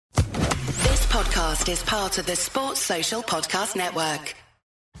podcast is part of the Sports Social Podcast Network.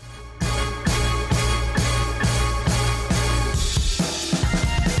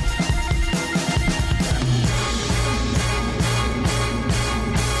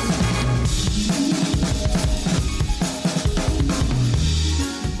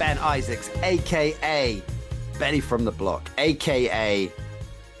 Ben Isaacs, a.k.a. Benny from the Block, a.k.a.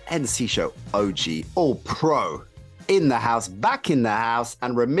 NC Show OG, all pro, in the house, back in the house,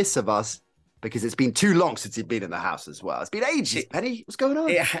 and remiss of us because it's been too long since he'd been in the house as well. It's been ages. Benny, what's going on?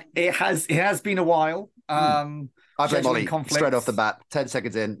 It has been a while. I blame Ollie straight off the bat, 10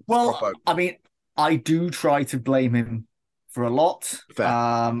 seconds in. Well, I mean, I do try to blame him for a lot.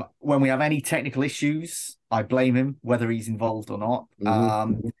 When we have any technical issues, I blame him, whether he's involved or not.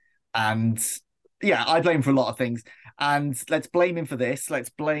 And yeah, I blame him for a lot of things. And let's blame him for this. Let's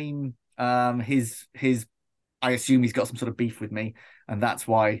blame his. I assume he's got some sort of beef with me, and that's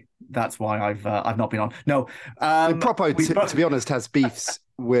why I've not been on. No, Propo, to be honest, has beefs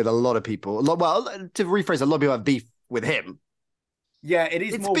with a lot of people. Well, to rephrase, a lot of people have beef with him. Yeah, it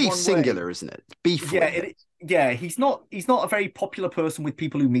is. It's more beef one singular, way. isn't it? Beef. Yeah, he's not a very popular person with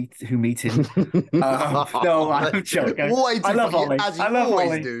people who meet him. No, I'm joking. I love Ollie. As you I love always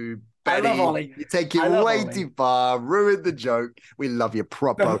Ollie. do, Benny. I love Ollie. You take it way too far. Ruin the joke. We love you,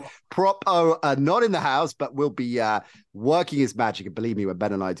 Propo. No. Propo, not in the house, but will be working his magic. And believe me, when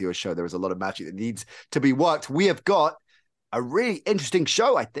Ben and I do a show, there is a lot of magic that needs to be worked. We have got a really interesting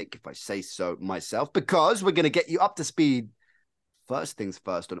show, I think, if I say so myself, because we're going to get you up to speed. First things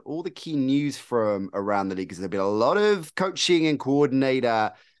first, on all the key news from around the league, because there have been a lot of coaching and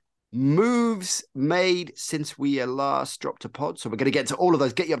coordinator moves made since we last dropped a pod. So we're going to get to all of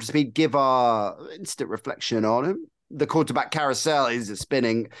those, get you up to speed, give our instant reflection on him. The quarterback carousel is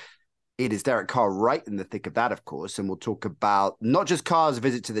spinning. It is Derek Carr right in the thick of that, of course. And we'll talk about not just Carr's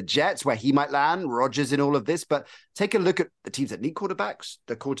visit to the Jets, where he might land, Rodgers in all of this, but take a look at the teams that need quarterbacks,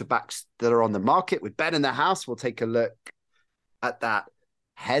 the quarterbacks that are on the market. With Ben in the house, we'll take a look at that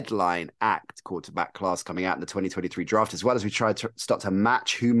headline act quarterback class coming out in the 2023 draft, as well as we try to start to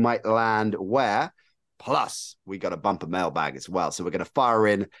match who might land where. Plus, we got a bumper mailbag as well. So we're going to fire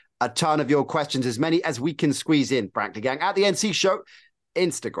in a ton of your questions, as many as we can squeeze in, frankly, gang, at the NC Show,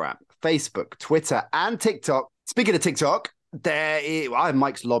 Instagram, Facebook, Twitter, and TikTok. Speaking of TikTok,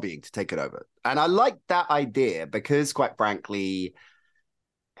 Mike's lobbying to take it over. And I like that idea because, quite frankly,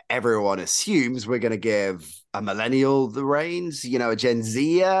 everyone assumes we're going to give a millennial the reins, a Gen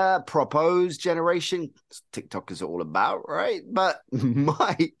Z, proposed generation. TikTok is all about, right? But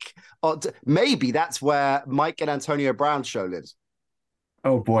Mike, maybe that's where Mike and Antonio Brown's show lives.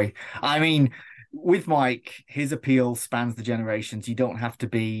 Oh boy. I mean, with Mike, his appeal spans the generations. You don't have to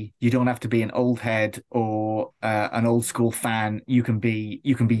be an old head or an old school fan. You can be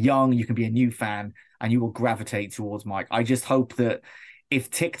young, you can be a new fan, and you will gravitate towards Mike. I just hope that if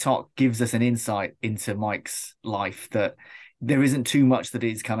TikTok gives us an insight into Mike's life, that there isn't too much that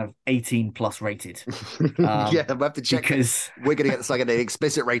is kind of 18 plus rated. Yeah, we'll have to check because we're going to get an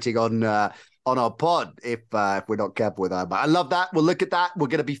explicit rating on our pod if we're not careful with that. But I love that. We'll look at that. We're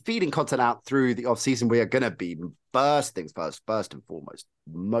going to be feeding content out through the off season. We are going to be first and foremost,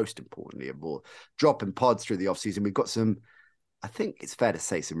 most importantly of all, dropping pods through the off season. We've got some, I think it's fair to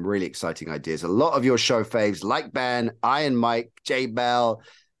say, some really exciting ideas. A lot of your show faves, like Ben, Iron Mike, J Bell,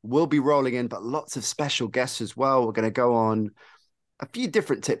 will be rolling in, but lots of special guests as well. We're going to go on a few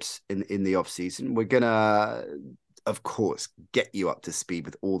different tips in the off-season. We're going to, of course, get you up to speed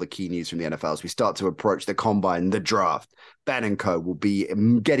with all the key news from the NFL as we start to approach the combine, the draft. Ben and co will be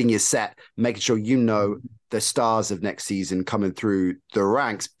getting you set, making sure you know the stars of next season coming through the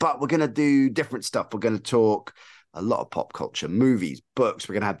ranks. But we're going to do different stuff. We're going to talk a lot of pop culture, movies, books.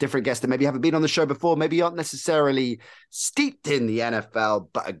 We're going to have different guests that maybe haven't been on the show before, maybe aren't necessarily steeped in the NFL,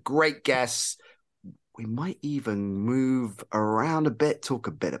 but a great guest. We might even move around a bit, talk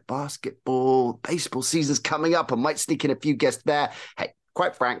a bit of basketball. Baseball season's coming up. I might sneak in a few guests there. Hey,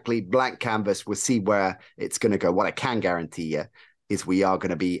 quite frankly, blank canvas. We'll see where it's going to go. What I can guarantee you is we are going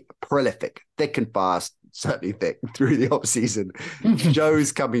to be prolific, thick and fast, certainly thick through the off season.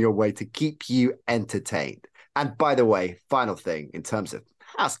 Shows coming your way to keep you entertained. And by the way, final thing in terms of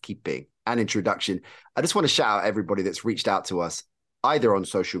housekeeping and introduction, I just want to shout out everybody that's reached out to us either on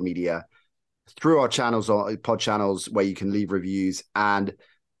social media, through our channels or pod channels where you can leave reviews, and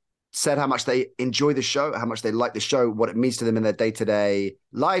said how much they enjoy the show, how much they like the show, what it means to them in their day-to-day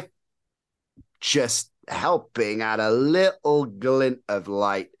life, just helping add a little glint of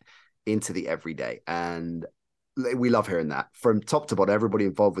light into the everyday. And we love hearing that from top to bottom, everybody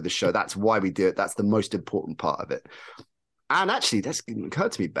involved with the show. That's why we do it. That's the most important part of it. And actually, that's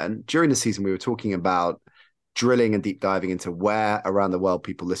occurred to me, Ben. During the season, we were talking about drilling and deep diving into where around the world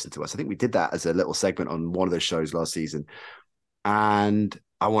people listen to us. I think we did that as a little segment on one of those shows last season. And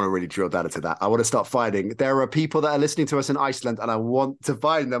I want to really drill down into that. I want to start finding. There are people that are listening to us in Iceland, and I want to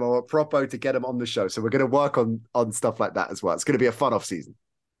find them. I want Propo to get them on the show. So we're going to work on stuff like that as well. It's going to be a fun off season.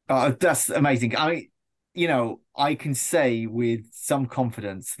 Oh, that's amazing. I can say with some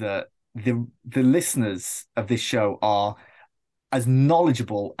confidence that the listeners of this show are as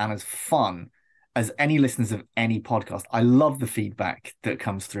knowledgeable and as fun as any listeners of any podcast. I love the feedback that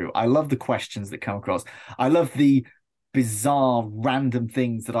comes through. I love the questions that come across. I love the bizarre random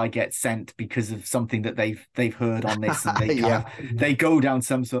things that I get sent because of something that they've heard on this, and they they go down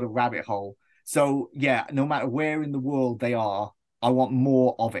some sort of rabbit hole. So yeah, no matter where in the world they are, I want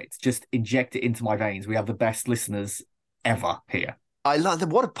more of it. Just inject it into my veins. We have the best listeners ever here. I love them.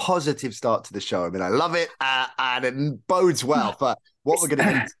 What a positive start to the show. I mean, I love it, and it bodes well for what we're going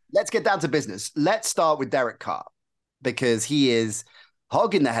to do. Let's get down to business. Let's start with Derek Carr, because he is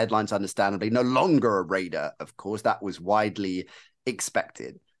hogging the headlines, understandably. No longer a Raider, of course. That was widely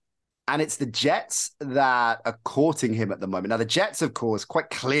expected. And it's the Jets that are courting him at the moment. Now, the Jets, of course, quite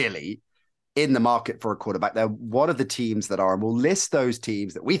clearly in the market for a quarterback. They're one of the teams that are, and we'll list those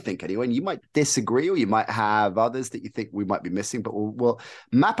teams that we think anyway, and you might disagree, or you might have others that you think we might be missing, but we'll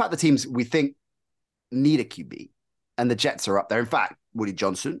map out the teams we think need a QB, and the Jets are up there. In fact, Woody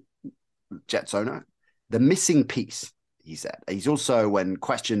Johnson, Jets owner, the missing piece, he said. He's also, when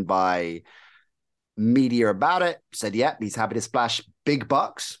questioned by media about it, said, yeah, he's happy to splash big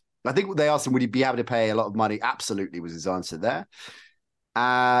bucks. I think they asked him, would he be happy to pay a lot of money? Absolutely was his answer there.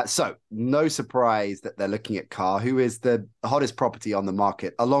 So no surprise that they're looking at Carr, who is the hottest property on the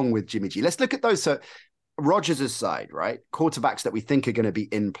market, along with Jimmy G. Let's look at those. So Rodgers' aside, right? Quarterbacks that we think are going to be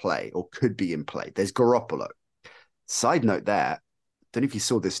in play or could be in play. There's Garoppolo. Side note there, don't know if you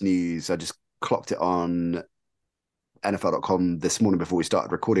saw this news. I just clocked it on NFL.com this morning before we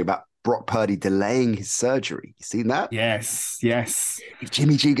started recording about Brock Purdy delaying his surgery. You seen that? Yes. Is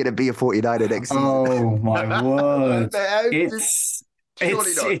Jimmy G going to be a 49er next season? Oh, my word.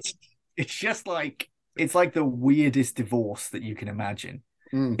 It's just like, it's like the weirdest divorce that you can imagine.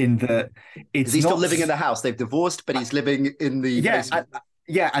 In that it's he's still living in the house. They've divorced, but he's living in the basement.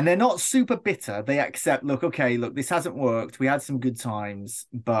 And they're not super bitter. They accept, look, this hasn't worked. We had some good times,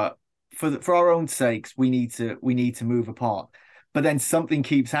 but for our own sakes, we need to move apart. But then something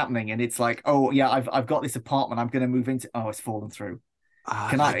keeps happening, and it's like, oh yeah, I've got this apartment I'm going to move into. Oh, it's fallen through.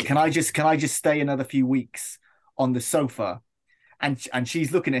 Can I just stay another few weeks on the sofa? And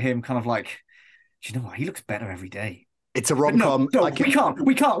she's looking at him kind of like, do you know what? He looks better every day. It's a rom-com. No,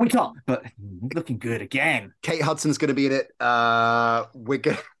 we can't. But looking good again. Kate Hudson's going to be in it.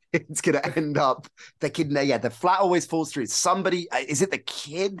 It's going to end up, the kid, the flat always falls through. Somebody, is it the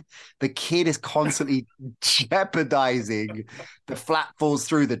kid? The kid is constantly jeopardizing the flat falls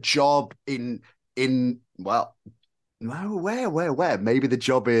through, the job where? Maybe the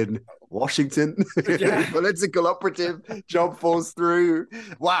job in Washington, political operative, job falls through.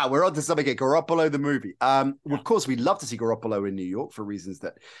 Wow, we're on to something here. Garoppolo, the movie. Of course, we'd love to see Garoppolo in New York for reasons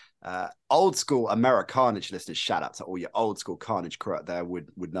that old school Americanage listeners, shout out to all your old school Carnage crew out there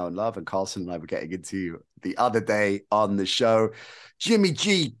would know and love. And Carlson and I were getting into the other day on the show. Jimmy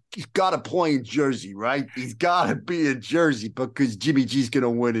G, he's got to play in Jersey, right? He's got to be in Jersey because Jimmy G's going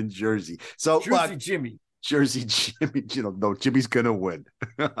to win in Jersey. So Jersey Jimmy, no, Jimmy's gonna win.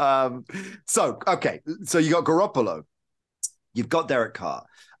 So you got Garoppolo, you've got Derek Carr,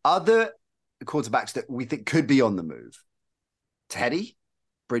 other quarterbacks that we think could be on the move. Teddy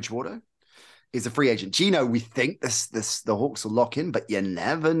Bridgewater is a free agent. Gino, we think the Hawks will lock in, but you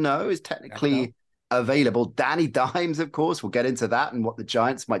never know, is technically available. Danny Dimes, of course, we'll get into that and what the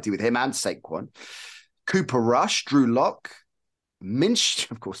Giants might do with him and Saquon. Cooper Rush, Drew Lock, Minshew,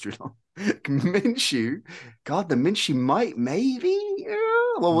 of course, Drew Lock. Minshew, God, the Minshew might maybe.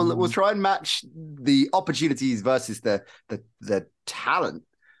 Well, we'll try and match the opportunities versus the talent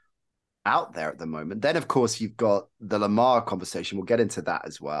out there at the moment. Then, of course, you've got the Lamar conversation. We'll get into that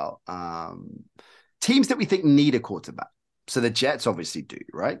as well. Teams that we think need a quarterback. So the Jets obviously do,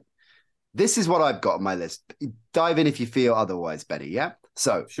 right? This is what I've got on my list. Dive in if you feel otherwise, Benny. Yeah.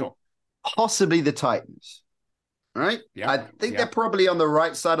 So sure, possibly the Titans. All right. Yeah, I think they're probably on the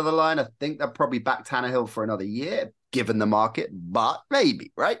right side of the line. I think they'll probably back Tannehill for another year, given the market, but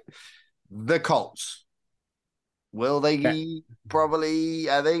maybe, right? The Colts. Will they probably,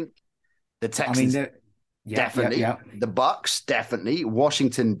 I think. The Texans, definitely. The Bucks, definitely.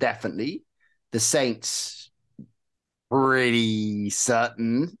 Washington, definitely. The Saints, pretty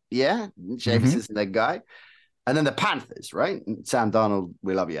certain. Yeah. Jameis isn't that guy. And then the Panthers, right? Sam Darnold,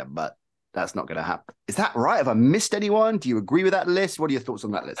 we love you, but that's not going to happen. Is that right? Have I missed anyone? Do you agree with that list? What are your thoughts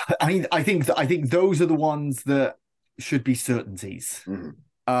on that list? I mean, I think those are the ones that should be certainties.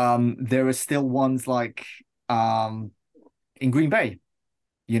 There are still ones like in Green Bay.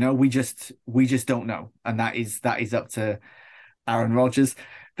 We just don't know, and that is up to Aaron Rodgers.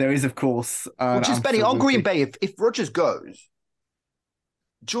 There is, of course, which is Benny on Green Bay. If Rodgers goes,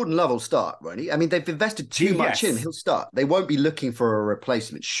 Jordan Love will start, won't he? I mean, they've invested too much in. He'll start. They won't be looking for a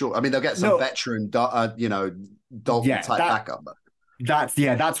replacement. Sure. I mean, they'll get some veteran, Dolphin type backup. But.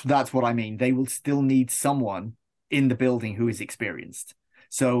 That's what I mean. They will still need someone in the building who is experienced.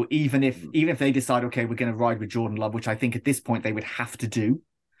 So even if they decide, okay, we're going to ride with Jordan Love, which I think at this point they would have to do,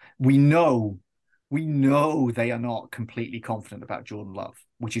 we know they are not completely confident about Jordan Love,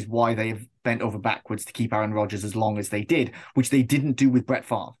 which is why they have bent over backwards to keep Aaron Rodgers as long as they did, which they didn't do with Brett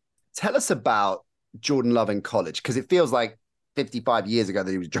Favre. Tell us about Jordan Love in college, because it feels like 55 years ago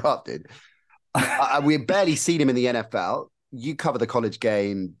that he was drafted. We've barely seen him in the NFL. You cover the college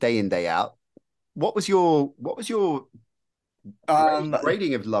game day in, day out. What was your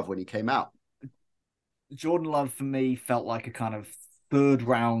rating of Love when he came out? Jordan Love for me felt like a kind of third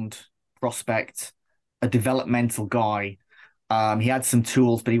round prospect, a developmental guy. He had some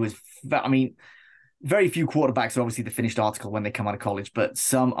tools, but he was, very few quarterbacks are obviously the finished article when they come out of college, but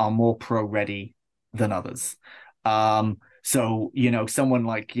some are more pro ready than others. So, someone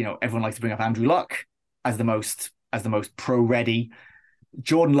like, everyone likes to bring up Andrew Luck as the most pro ready.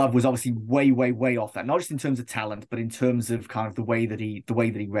 Jordan Love was obviously way, way, way off that, not just in terms of talent, but in terms of kind of the way that he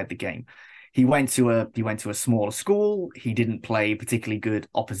read the game. He went to a smaller school. He didn't play particularly good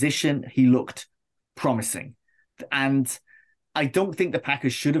opposition. He looked promising. And I don't think the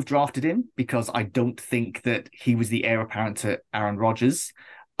Packers should have drafted him, because I don't think that he was the heir apparent to Aaron Rodgers.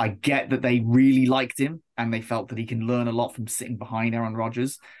 I get that they really liked him and they felt that he can learn a lot from sitting behind Aaron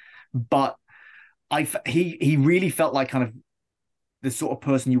Rodgers. But he really felt like kind of the sort of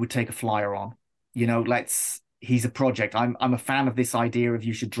person you would take a flyer on. He's a project. I'm a fan of this idea of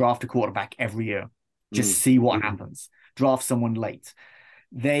you should draft a quarterback every year. Just see what happens. Draft someone late.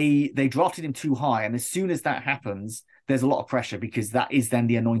 They drafted him too high. And as soon as that happens, there's a lot of pressure, because that is then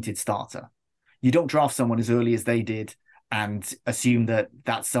the anointed starter. You don't draft someone as early as they did and assume that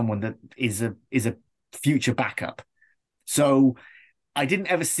that's someone that is a future backup. So I didn't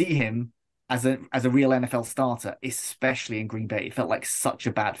ever see him as a real NFL starter, especially in Green Bay. It felt like such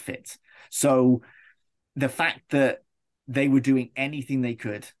a bad fit. So the fact that they were doing anything they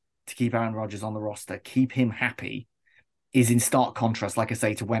could to keep Aaron Rodgers on the roster, keep him happy, is in stark contrast, like I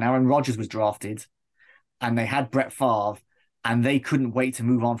say, to when Aaron Rodgers was drafted and they had Brett Favre and they couldn't wait to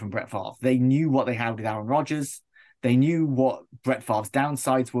move on from Brett Favre. They knew what they had with Aaron Rodgers. They knew what Brett Favre's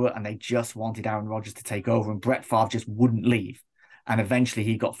downsides were, and they just wanted Aaron Rodgers to take over, and Brett Favre just wouldn't leave. And eventually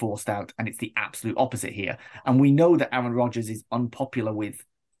he got forced out, and it's the absolute opposite here. And we know that Aaron Rodgers is unpopular with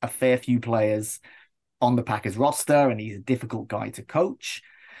a fair few players on the Packers roster, and he's a difficult guy to coach.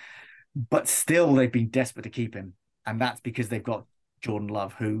 But still, they've been desperate to keep him. And that's because they've got Jordan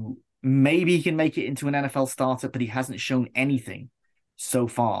Love, who maybe he can make it into an NFL starter, but he hasn't shown anything so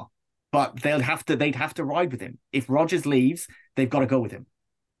far. But they'd have to ride with him. If Rodgers leaves, they've got to go with him.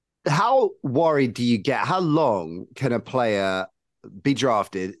 How worried do you get? How long can a player be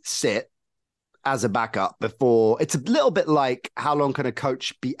drafted, sit as a backup before? It's a little bit like how long can a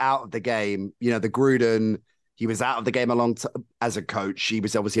coach be out of the game? The Gruden, he was out of the game as a coach. He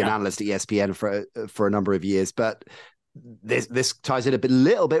was obviously an analyst at ESPN for a number of years, but this ties in a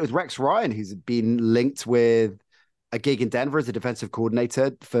little bit with Rex Ryan, who's been linked with a gig in Denver as a defensive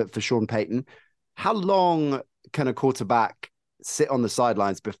coordinator for Sean Payton. How long can a quarterback sit on the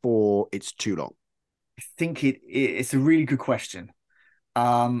sidelines before it's too long? I think it's a really good question.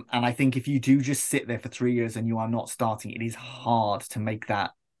 And I think if you do just sit there for 3 years and you are not starting, it is hard to make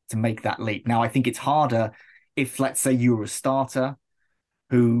that leap. Now, I think it's harder if, let's say, you were a starter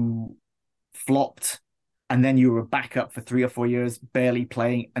who flopped and then you were a backup for 3 or 4 years, barely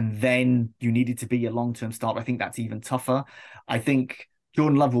playing, and then you needed to be a long-term starter. I think that's even tougher. I think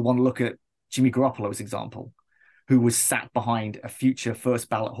Jordan Love will want to look at Jimmy Garoppolo's example, who was sat behind a future first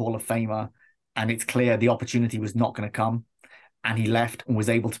ballot Hall of Famer, and it's clear the opportunity was not going to come, and he left and was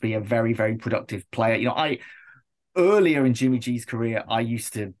able to be a very, very productive player. Earlier in Jimmy G's career, I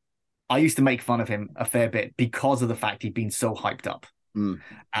used to make fun of him a fair bit because of the fact he'd been so hyped up. And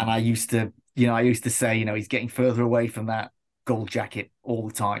I used to say, he's getting further away from that gold jacket all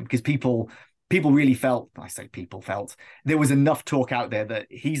the time, because people really felt there was enough talk out there that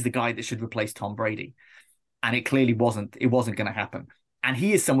he's the guy that should replace Tom Brady. And it clearly wasn't going to happen. And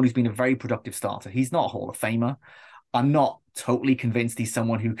he is someone who's been a very productive starter. He's not a Hall of Famer. I'm not totally convinced he's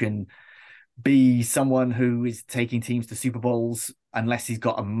someone who can be someone who is taking teams to Super Bowls unless he's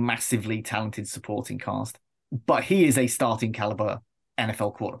got a massively talented supporting cast. But he is a starting caliber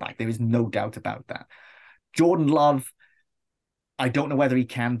NFL quarterback. There is no doubt about that. Jordan Love, I don't know whether he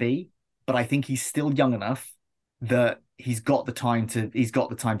can be, but I think he's still young enough that he's got the time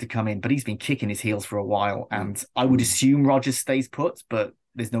to come in. But he's been kicking his heels for a while, and I would assume Rodgers stays put, but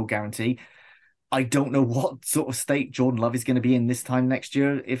there's no guarantee. I don't know what sort of state Jordan Love is going to be in this time next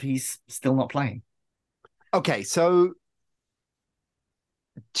year if he's still not playing. Okay, so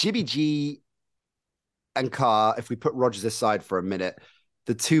Jimmy G and Carr, if we put Rodgers aside for a minute,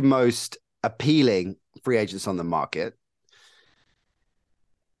 the two most appealing free agents on the market.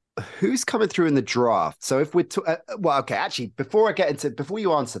 Who's coming through in the draft? So if we're before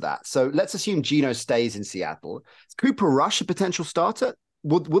you answer that, so let's assume Geno stays in Seattle. Is Cooper Rush a potential starter?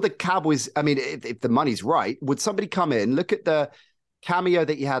 Will the Cowboys, I mean, if the money's right, would somebody come in, look at the cameo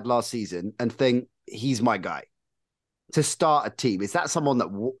that you had last season and think, he's my guy to start a team? Is that someone that,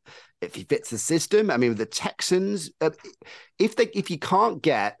 if he fits the system, I mean, with the Texans, if you can't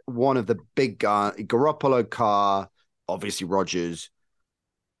get one of the big guys, Garoppolo, Carr, obviously Rodgers,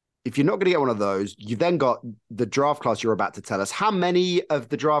 if you're not going to get one of those, you've then got the draft class you're about to tell us. How many of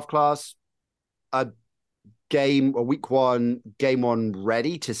the draft class are week one, game one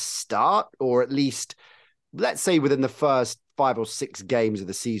ready to start? Or at least, let's say within the first 5 or 6 games of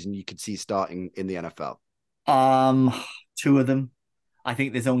the season, you could see starting in the NFL? 2 of them. I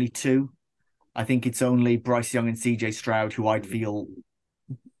think there's only 2. I think it's only Bryce Young and CJ Stroud who I'd feel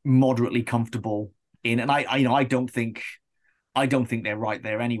moderately comfortable in. And I don't think they're right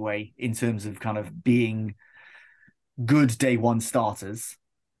there anyway in terms of kind of being good day one starters.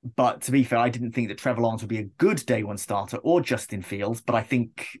 But to be fair, I didn't think that Trevor Lawrence would be a good day one starter or Justin Fields. But I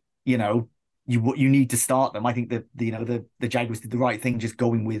think, you need to start them. I think that the Jaguars did the right thing just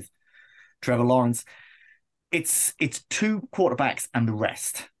going with Trevor Lawrence. It's 2 quarterbacks and the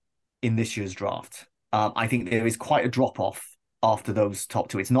rest in this year's draft. I think there is quite a drop off after those top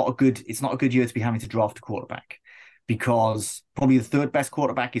 2. It's not a good year to be having to draft a quarterback, because probably the 3rd best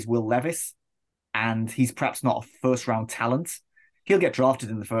quarterback is Will Levis, and he's perhaps not a first-round talent. He'll get drafted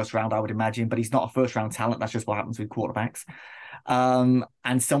in the first round, I would imagine, but he's not a first-round talent. That's just what happens with quarterbacks. And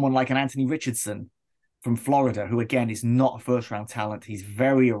someone like an Anthony Richardson from Florida, who, again, is not a first-round talent. He's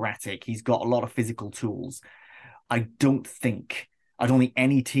very erratic. He's got a lot of physical tools. I don't think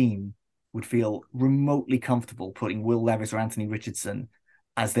any team would feel remotely comfortable putting Will Levis or Anthony Richardson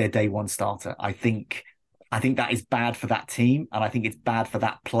as their day one starter. I think that is bad for that team, and I think it's bad for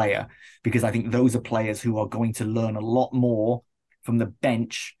that player, because I think those are players who are going to learn a lot more from the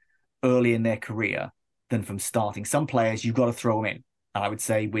bench early in their career than from starting. Some players, you've got to throw them in. And I would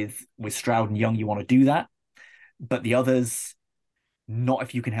say with Stroud and Young, you want to do that. But the others, not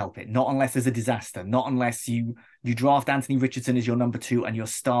if you can help it. Not unless there's a disaster. Not unless you draft Anthony Richardson as your number 2 and your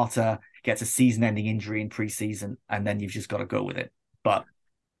starter gets a season-ending injury in preseason, and then you've just got to go with it. But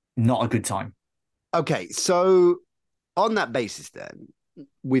not a good time. Okay, so on that basis then,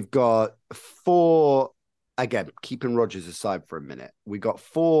 we've got 4, again, keeping Rodgers aside for a minute, we got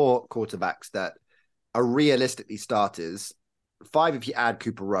 4 quarterbacks that are realistically starters, 5 if you add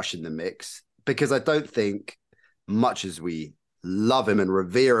Cooper Rush in the mix, because I don't think, much as we love him and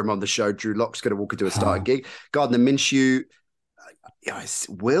revere him on the show, Drew Lock's going to walk into a starting gig. Gardner Minshew, can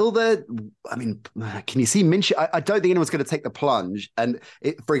you see Minshew? I don't think anyone's going to take the plunge. And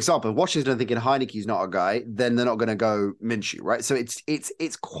for example, if Washington are thinking Heineke's not a guy, then they're not going to go Minshew, right? So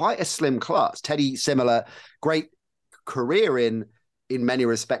it's quite a slim class. Teddy, similar, great career in many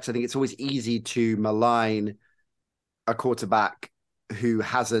respects. I think it's always easy to malign a quarterback who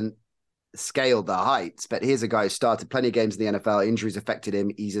hasn't scaled the heights, but here's a guy who started plenty of games in the NFL. Injuries affected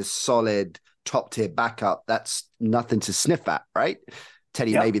him. He's a solid top-tier backup. That's nothing to sniff at, right?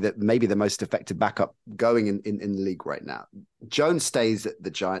 Teddy, yep. maybe the most effective backup going in the league right now. Jones stays at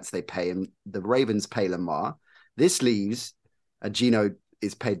the Giants. They pay him. The Ravens pay Lamar. This leaves, Geno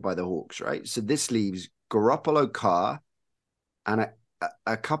is paid by the Hawks, right? So this leaves Garoppolo, Carr, and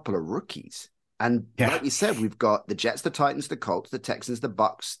a couple of rookies. And like we said, we've got the Jets, the Titans, the Colts, the Texans, the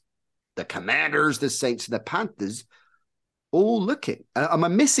Bucks, the Commanders, the Saints, and the Panthers, all looking. Am I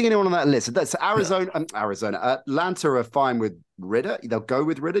missing anyone on that list? That's Arizona. Atlanta are fine with Ridder. They'll go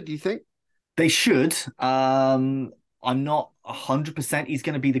with Ridder, do you think? They should. I'm not 100% he's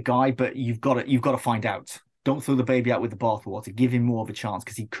going to be the guy, but you've got to find out. Don't throw the baby out with the bathwater. Give him more of a chance,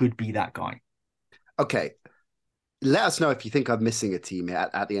 because he could be that guy. Okay. Let us know if you think I'm missing a team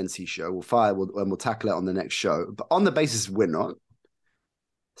at the NC show. We'll tackle it on the next show. But on the basis we're not,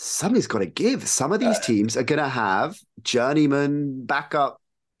 something's got to give. Some of these teams are going to have journeyman backup.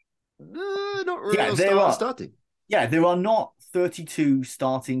 Not really starting. Yeah, there are not 32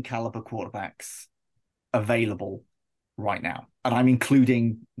 starting caliber quarterbacks available right now. And I'm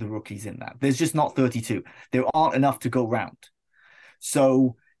including the rookies in that. There's just not 32. There aren't enough to go round.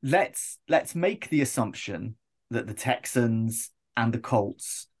 So let's make the assumption that the Texans and the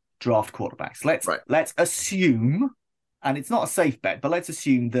Colts draft quarterbacks. Let's assume, and it's not a safe bet, but let's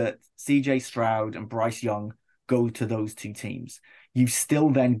assume that CJ Stroud and Bryce Young go to those two teams. You've still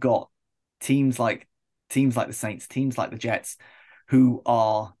then got teams like the Saints, teams like the Jets, who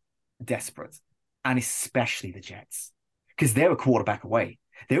are desperate, and especially the Jets, because they're a quarterback away.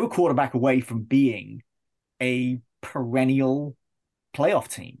 They're a quarterback away from being a perennial playoff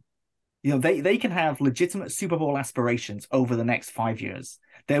team. You know, they can have legitimate Super Bowl aspirations over the next 5 years.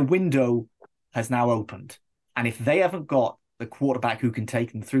 Their window has now opened. And if they haven't got the quarterback who can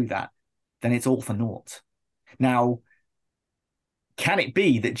take them through that, then it's all for naught. Now, can it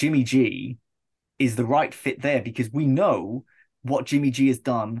be that Jimmy G is the right fit there? Because we know what Jimmy G has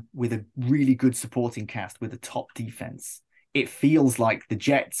done with a really good supporting cast with a top defense. It feels like the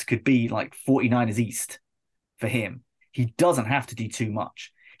Jets could be like 49ers East for him. He doesn't have to do too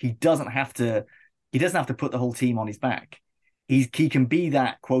much. He doesn't have to put the whole team on his back. He can be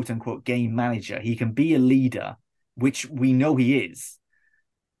that quote unquote game manager. He can be a leader, which we know he is.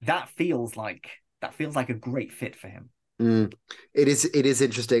 That feels like a great fit for him. It is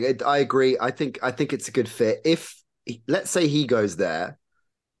interesting. I agree. I think it's a good fit. If let's say he goes there,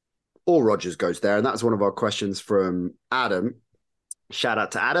 or Rodgers goes there, and that's one of our questions from Adam. Shout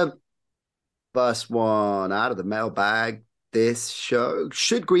out to Adam. First one out of the mailbag this show.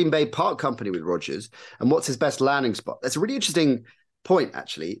 Should Green Bay part company with Rodgers? And what's his best landing spot? That's a really interesting point,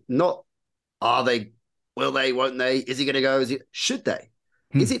 actually. Not are they, will they, won't they? Is he going to go? Should they?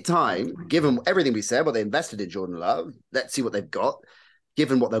 Is it time, given everything we said, what they invested in Jordan Love, let's see what they've got,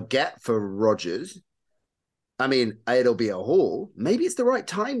 given what they'll get for Rodgers? I mean, it'll be a haul. Maybe it's the right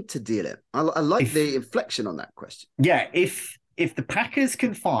time to deal it. I like the inflection on that question. Yeah, if the Packers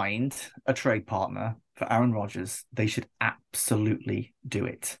can find a trade partner for Aaron Rodgers, they should absolutely do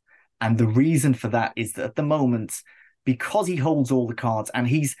it. And the reason for that is that at the moment, because he holds all the cards, and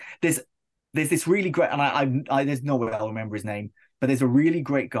there's this really great, and I there's no way I'll remember his name, but there's a really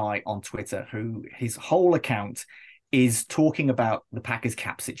great guy on Twitter who his whole account is talking about the Packers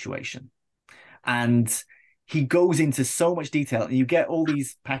cap situation. And he goes into so much detail, and you get all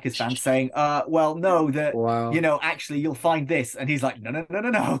these Packers fans saying, well, no, that, wow, actually you'll find this. And he's like,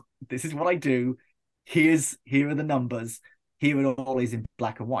 no. This is what I do. Here are the numbers. Here it all is in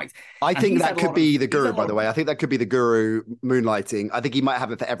black and white. I think that could be the guru, by the way. I think that could be the guru moonlighting. I think he might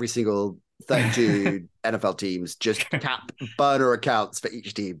have it for every single 32 NFL teams, just cap burner accounts for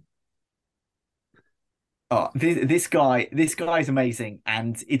each team. Oh, this guy is amazing,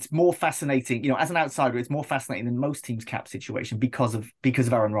 and it's more fascinating. As an outsider, it's more fascinating than most teams' cap situation because of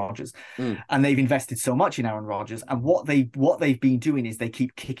Aaron Rodgers, and they've invested so much in Aaron Rodgers. And what they've been doing is they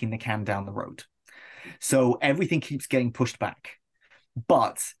keep kicking the can down the road, so everything keeps getting pushed back.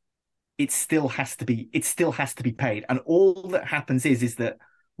 But it still has to be paid, and all that happens is that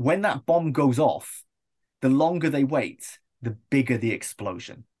when that bomb goes off, the longer they wait, the bigger the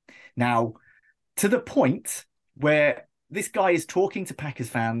explosion. Now, to the point where this guy is talking to Packers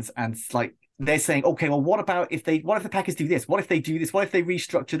fans, and it's like they're saying, okay, well, what if the Packers do this? What if they do this? What if they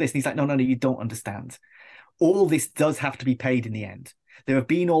restructure this? And he's like, no, you don't understand. All this does have to be paid in the end. There have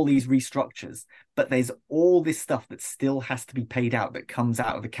been all these restructures, but there's all this stuff that still has to be paid out that comes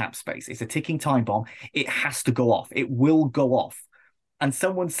out of the cap space. It's a ticking time bomb. It has to go off. It will go off. And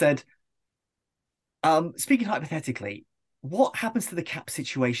someone said, speaking hypothetically, what happens to the cap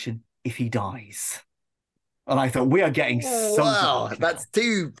situation if he dies? And I thought, we are getting so dark now. That's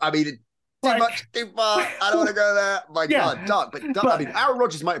too much, too far. I don't want to go there. My God, dark. But I mean, Aaron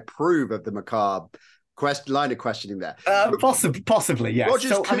Rodgers might approve of the macabre line of questioning there. Possibly, yes.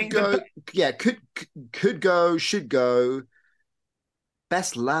 Rodgers could go, should go.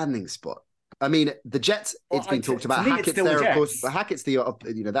 Best landing spot. I mean, the Jets, it's been talked about. Hackett's there, of course. But Hackett's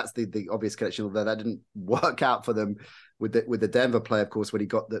that's the obvious connection, although that didn't work out for them with the Denver play, of course, when he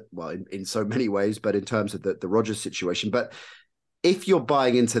got in so many ways, but in terms of the Rodgers situation. But if you're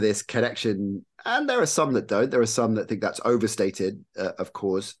buying into this connection, and there are some that don't, there are some that think that's overstated, of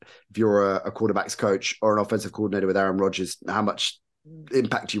course, if you're a quarterback's coach or an offensive coordinator with Aaron Rodgers, how much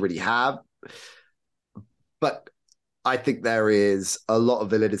impact you really have. But I think there is a lot of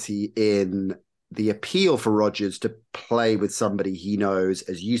validity in the appeal for Rodgers to play with somebody he knows,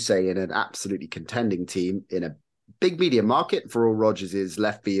 as you say, in an absolutely contending team, in a big media market for all Rodgers'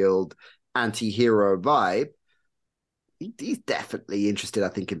 left field anti-hero vibe. He's definitely interested, I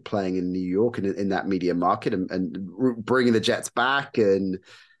think, in playing in New York and in that media market and bringing the Jets back and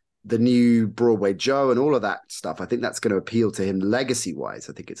the new Broadway Joe and all of that stuff. I think that's going to appeal to him legacy-wise.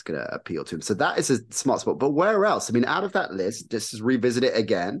 I think it's going to appeal to him. So that is a smart spot. But where else? I mean, out of that list, just to revisit it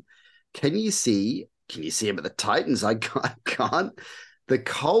again, can you see him at the Titans? I can't. The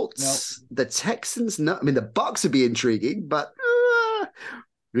Colts, the Texans, no. I mean, the Bucs would be intriguing, but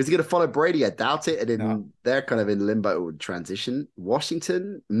is he going to follow Brady? I doubt it. And they're kind of in limbo with transition.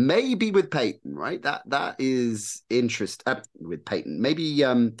 Washington, maybe with Peyton, right? That is interest with Peyton. Maybe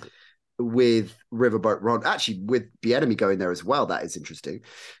with Riverboat Ron. Actually, with Bieniemy going there as well, that is interesting.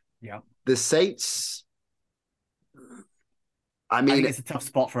 Yeah. The Saints, I mean, I think it's a tough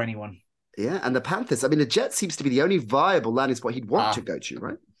spot for anyone. Yeah, and the Panthers. I mean, the Jets seems to be the only viable landing spot he'd want to go to,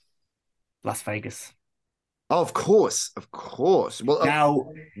 right? Las Vegas. Oh, of course. Well, now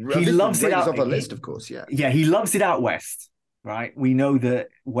he loves it out off a list, of course. Yeah, he loves it out west, right? We know that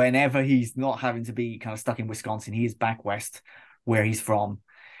whenever he's not having to be kind of stuck in Wisconsin, he is back west, where he's from.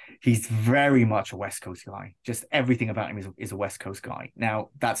 He's very much a West Coast guy. Just everything about him is a West Coast guy. Now,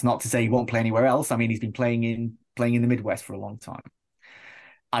 that's not to say he won't play anywhere else. I mean, he's been playing in the Midwest for a long time.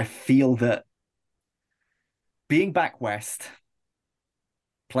 I feel that being back west,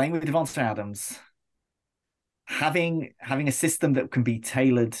 playing with Devontae Adams, having a system that can be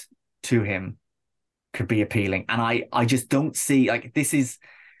tailored to him could be appealing. And I just don't see, like, this is,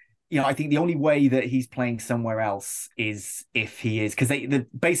 I think the only way that he's playing somewhere else is if he is, because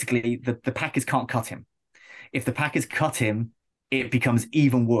basically the Packers can't cut him. If the Packers cut him, it becomes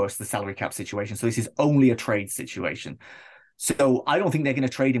even worse, the salary cap situation. So this is only a trade situation. So I don't think they're going to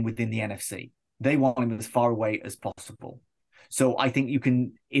trade him within the NFC. They want him as far away as possible. So I think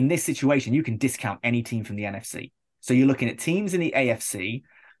in this situation, you can discount any team from the NFC. So you're looking at teams in the AFC,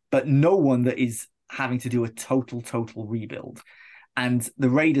 but no one that is having to do a total rebuild. And the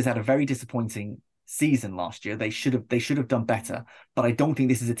Raiders had a very disappointing season last year. They should have done better, but I don't think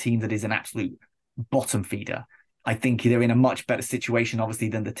this is a team that is an absolute bottom feeder. I think they're in a much better situation, obviously,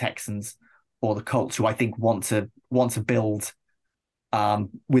 than the Texans or the Colts, who I think want to build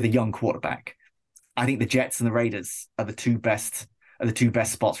with a young quarterback. I think the Jets and the Raiders are the two best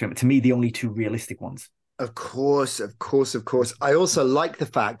spots for him. But to me, the only two realistic ones. Of course. I also like the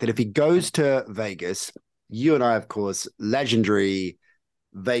fact that if he goes to Vegas, you and I, of course, legendary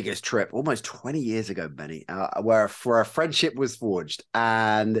Vegas trip almost 20 years ago, Benny, where a friendship was forged.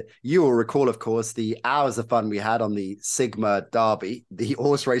 And you will recall, of course, the hours of fun we had on the Sigma Derby, the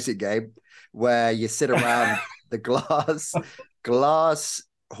horse racing game, where you sit around the glass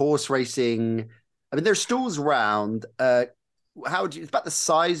horse racing. I mean, there's stools around. It's about the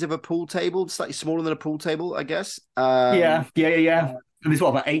size of a pool table, slightly smaller than a pool table, I guess. Yeah. And there's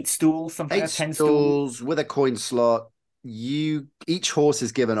about 8 stools, something like 10 stools with a coin slot. Each horse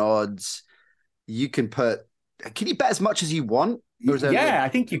is given odds. Can you bet as much as you want? I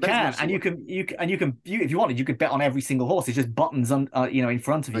think you can, and you can if you wanted, you could bet on every single horse. It's just buttons on, in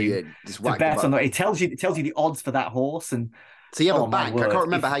front of you just to bet on. It tells you the odds for that horse, and so you have a bank. I can't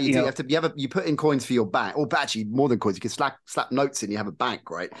remember how you do. You put in coins for your bank, or actually more than coins. You can slap notes in. You have a bank,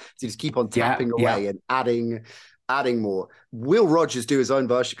 right? So you just keep on tapping away and adding more. Will Rodgers do his own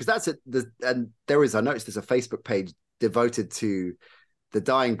version? Because I noticed there's a Facebook page devoted to the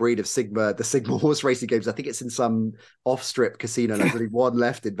dying breed of the Sigma horse racing games. I think it's in some off-strip casino. There's only one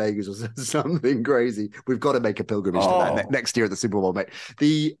left in Vegas or something crazy. We've got to make a pilgrimage to that next year at the Super Bowl, mate.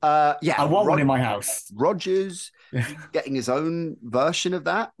 I want one in my house. Rodgers getting his own version of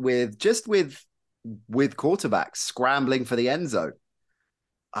that with quarterbacks scrambling for the end zone.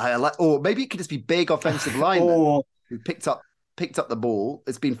 Or maybe it could just be big offensive linemen who picked up the ball.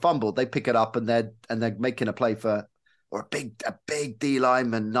 It's been fumbled. They pick it up and they're making a play for. Or a big D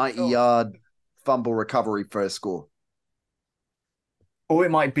lineman, 90-yard fumble recovery for a score. Or it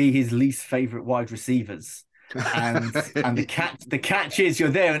might be his least favorite wide receivers. And the catch is you're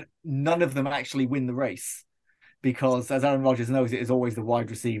there and none of them actually win the race. Because as Aaron Rodgers knows, it is always the wide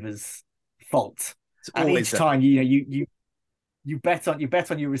receiver's fault. And each time you bet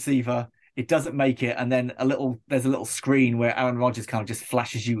on your receiver, it doesn't make it, and then there's a little screen where Aaron Rodgers kind of just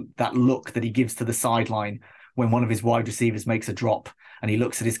flashes you that look that he gives to the sideline when one of his wide receivers makes a drop, and he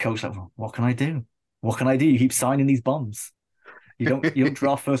looks at his coach like, what can I do? What can I do? You keep signing these bums. You don't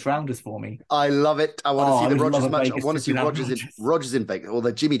draft first rounders for me. I love it. I want to see the Rodgers match. I want to see Rodgers in Vegas.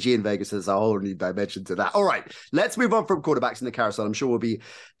 Although Jimmy G in Vegas has a whole new dimension to that. All right, let's move on from quarterbacks in the carousel. I'm sure we'll be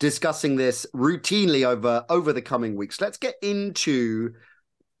discussing this routinely over the coming weeks. Let's get into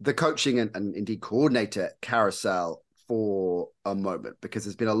the coaching and indeed coordinator carousel for a moment, because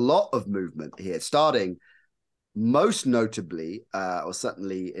there's been a lot of movement here, starting most notably, or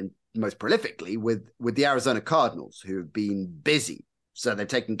certainly most prolifically, with the Arizona Cardinals, who have been busy. So they've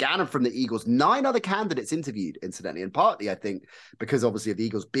taken Gannon from the Eagles, 9 other candidates interviewed, incidentally, and partly, I think, because obviously of the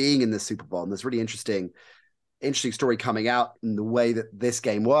Eagles being in the Super Bowl. And there's really interesting story coming out in the way that this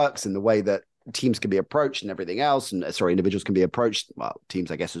game works and the way that teams can be approached and everything else. And individuals can be approached. Well, teams,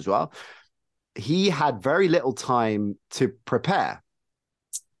 I guess, as well. He had very little time to prepare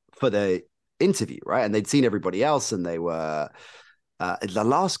for the interview, right? And they'd seen everybody else, and they were the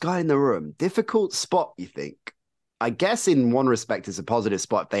last guy in the room. Difficult spot, you think? I guess in one respect, it's a positive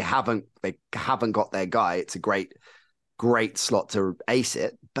spot. If they haven't got their guy, it's a great slot to ace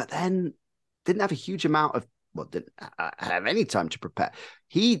it. But then didn't have a huge amount of, didn't have any time to prepare.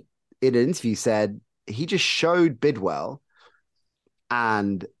 He, in an interview, said he just showed Bidwell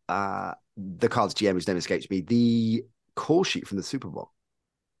and the Cards GM, whose name escapes me, the call sheet from the Super Bowl.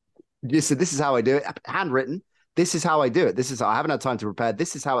 Just said, this is how I do it, handwritten. This is how I do it. This is how I haven't had time to prepare.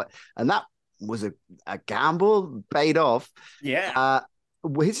 This is how it, and that was a gamble, paid off. Yeah.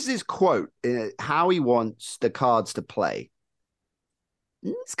 This is his quote, how he wants the Cards to play.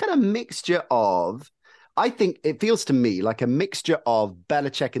 It's kind of mixture of, I think it feels to me like a mixture of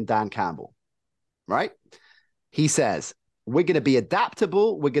Belichick and Dan Campbell, right? He says, we're going to be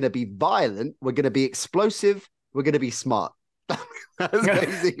adaptable. We're going to be violent. We're going to be explosive. We're going to be smart. That's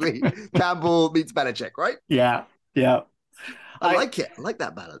basically Campbell meets Belichick, right? Yeah. Yeah. I like it. I like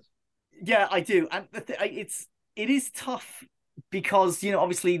that balance. Yeah, I do. And it is tough because,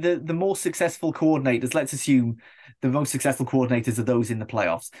 obviously the more successful coordinators, let's assume the most successful coordinators are those in the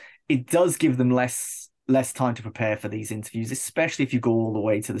playoffs. It does give them less time to prepare for these interviews, especially if you go all the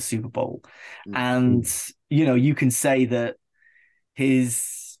way to the Super Bowl. Mm-hmm. And, you can say that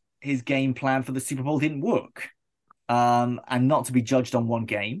his game plan for the Super Bowl didn't work. And not to be judged on one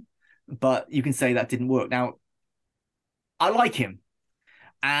game, but you can say that didn't work. Now, I like him.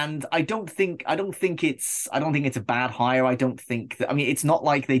 And I don't think it's a bad hire. I don't think that, it's not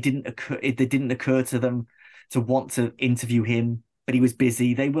like it didn't occur to them to want to interview him, but he was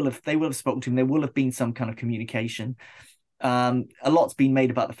busy. They will have spoken to him. There will have been some kind of communication. A lot's been made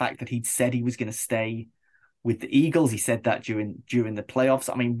about the fact that he'd said he was going to stay with the Eagles. He said that during the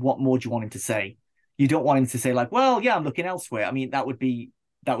playoffs. What more do you want him to say? You don't want him to say like, well, yeah, I'm looking elsewhere. That would be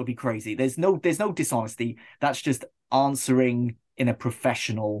crazy. There's no dishonesty. That's just answering in a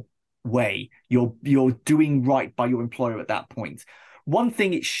professional way. You're doing right by your employer at that point. One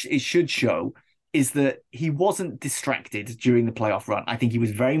thing it should show is that he wasn't distracted during the playoff run. I think he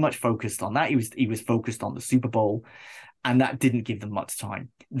was very much focused on that. He was focused on the Super Bowl, and that didn't give them much time.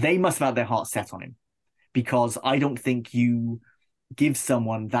 They must have had their heart set on him, because I don't think you give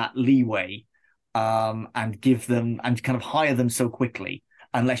someone that leeway and give them and kind of hire them so quickly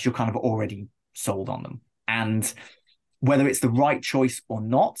unless you're kind of already sold on them. And whether it's the right choice or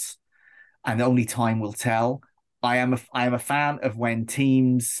not, and only time will tell. I am a fan of when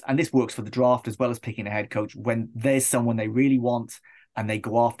teams, and this works for the draft as well as picking a head coach, when there's someone they really want and they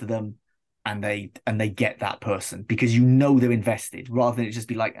go after them and they get that person, because they're invested, rather than it just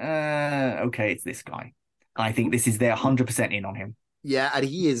be like, okay, it's this guy. I think this is they're 100% in on him. Yeah, and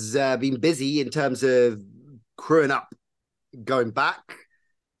he has been busy in terms of crewing up, going back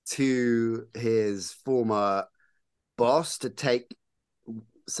to his former boss to take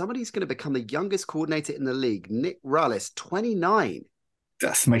somebody who's going to become the youngest coordinator in the league, Nick Rallis, 29.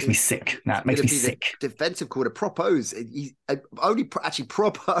 That makes me sick. That makes me sick. Defensive coordinator, Prop O's.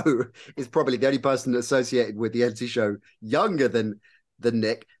 Prop O is probably the only person associated with the NC show younger than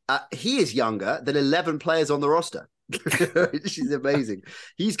Nick. He is younger than 11 players on the roster. She's amazing.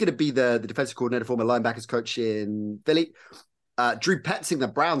 He's going to be the defensive coordinator, former linebackers coach in Philly. Drew Petzing, the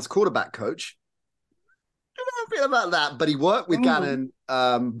Browns quarterback coach. I don't know how I feel about that, but he worked with Gannon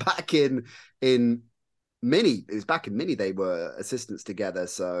back in Mini. It was back in Mini. They were assistants together.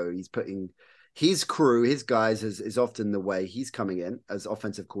 So he's putting his crew, his guys, is often the way he's coming in as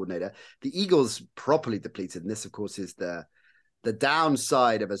offensive coordinator. The Eagles properly depleted. And this, of course, is the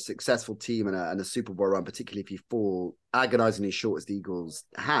downside of a successful team and a Super Bowl run, particularly if you fall agonizingly short as the Eagles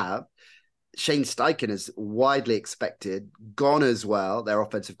have. Shane Steichen is widely expected, gone as well, their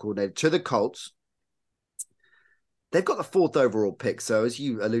offensive coordinator, to the Colts. They've got the 4th overall pick. So as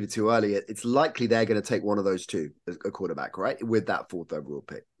you alluded to earlier, it's likely they're going to take one of those two, a quarterback, right? With that 4th overall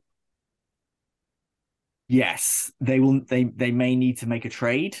pick. Yes, they will. They may need to make a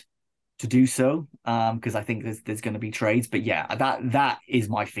trade to do so, because I think there's going to be trades. But yeah, that is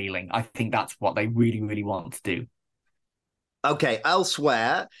my feeling. I think that's what they really, really want to do. Okay,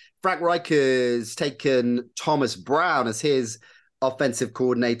 elsewhere, Frank Rijkaard's taken Thomas Brown as his offensive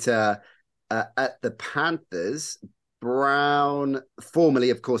coordinator at the Panthers. Brown, formerly,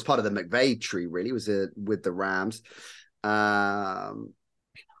 of course, part of the McVay tree, really, was with the Rams. I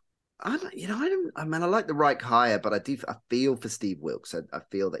like the Reich hire, but I feel for Steve Wilkes. I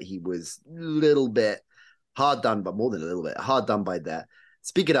feel that he was a little bit hard done, but more than a little bit hard done by there.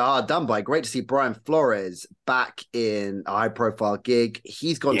 Speaking of hard done by, great to see Brian Flores back in a high-profile gig.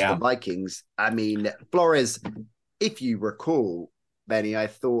 He's gone to the Vikings. I mean, Flores, if you recall, Benny, I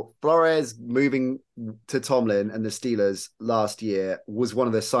thought Flores moving to Tomlin and the Steelers last year was one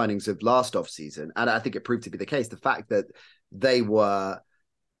of the signings of last offseason, and I think it proved to be the case. The fact that they were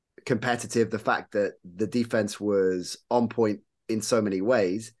competitive, the fact that the defense was on point in so many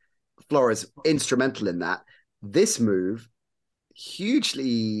ways, Flores instrumental in that. This move,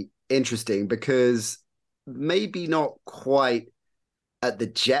 hugely interesting because maybe not quite at the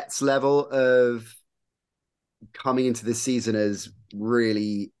Jets level of coming into this season as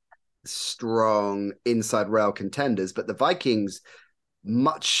really strong inside rail contenders, but the Vikings,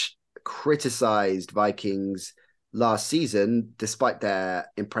 much criticized Vikings last season, despite their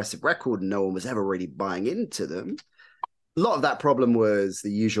impressive record, no one was ever really buying into them. A lot of that problem was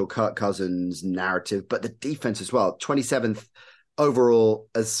the usual Kirk Cousins narrative, but the defense as well. 27th overall,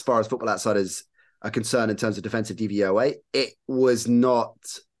 as far as Football Outsiders are concerned, in terms of defensive DVOA. It was not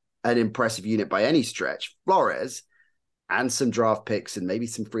an impressive unit by any stretch. Flores and some draft picks and maybe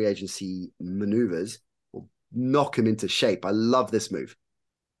some free agency maneuvers will knock him into shape. I love this move.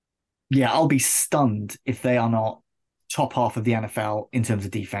 Yeah, I'll be stunned if they are not top half of the NFL in terms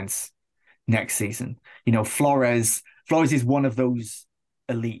of defense next season. You know, Flores is one of those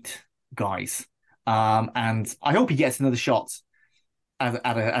elite guys. And I hope he gets another shot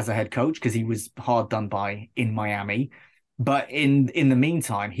as a head coach, because he was hard done by in Miami. But in the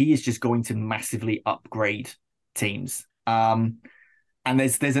meantime, he is just going to massively upgrade teams. And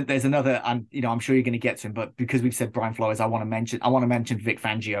there's another, and I'm sure you're going to get to him, but because we've said Brian Flores, I want to mention Vic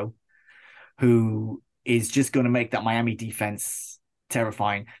Fangio, who is just going to make that Miami defense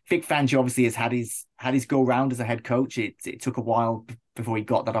terrifying. Vic Fangio obviously has had his go round as a head coach. It took a while before he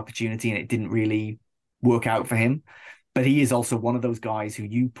got that opportunity, and it didn't really work out for him. But he is also one of those guys who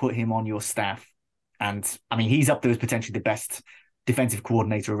you put him on your staff, and I mean, he's up there as potentially the best defensive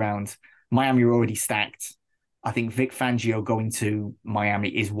coordinator around. Miami are already stacked. I think Vic Fangio going to Miami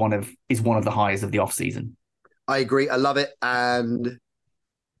is one of the highs of the offseason. I agree. I love it. And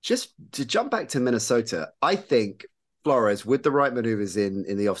just to jump back to Minnesota, I think Flores, with the right maneuvers in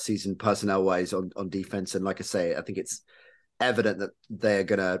the offseason personnel-wise on defense, and like I say, I think it's evident that they're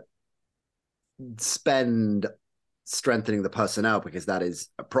going to spend strengthening the personnel, because that is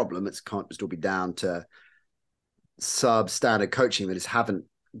a problem. It can't just all be down to substandard coaching. They just haven't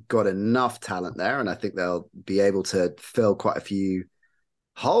got enough talent there, and I think they'll be able to fill quite a few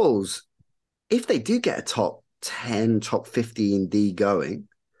holes. If they do get a top 10, top 15 D going,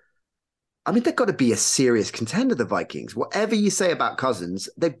 I mean, they've got to be a serious contender, the Vikings. Whatever you say about Cousins,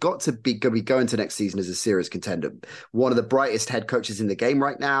 they've got to be going to next season as a serious contender. One of the brightest head coaches in the game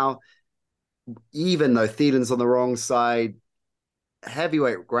right now, even though Thielen's on the wrong side,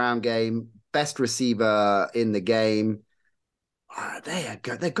 heavyweight ground game, best receiver in the game.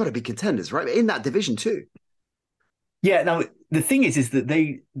 They've got to be contenders, right? In that division too. Yeah, now the thing is that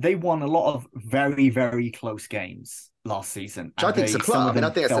they won a lot of very, very close games last season. Which I think is a plus. I mean, I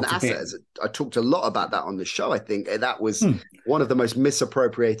think that's an asset. I talked a lot about that on the show. I think that was one of the most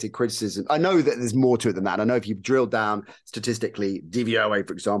misappropriated criticisms. I know that there's more to it than that. I know if you drill down statistically, DVOA,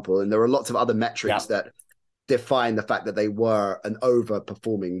 for example, and there are lots of other metrics that define the fact that they were an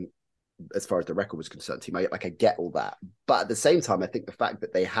overperforming as far as the record was concerned team. I get all that. But at the same time, I think the fact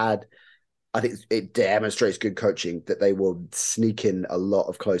that they had, I think it demonstrates good coaching that they will sneak in a lot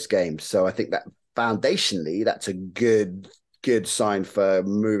of close games. So I think that foundationally, that's a good sign for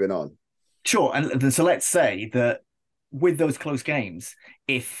moving on. Sure. And so let's say that with those close games,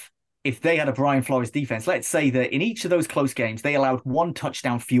 if they had a Brian Flores defense, let's say that in each of those close games, they allowed one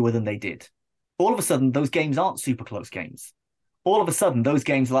touchdown fewer than they did. All of a sudden, those games aren't super close games. All of a sudden, those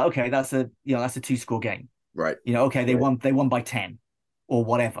games are like, okay, that's a 2-score game. Right. Okay, they won by 10 or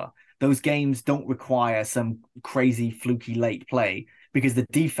whatever. Those games don't require some crazy fluky late play, because the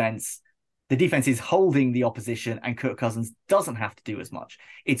defense is holding the opposition, and Kirk Cousins doesn't have to do as much.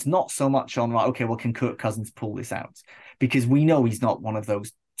 It's not so much on, right, okay, well, can Kirk Cousins pull this out? Because we know he's not one of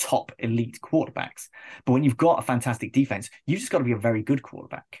those top elite quarterbacks. But when you've got a fantastic defense, you just got to be a very good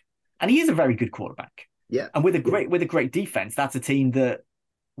quarterback. And he is a very good quarterback. Yeah. And with a great defense, that's a team that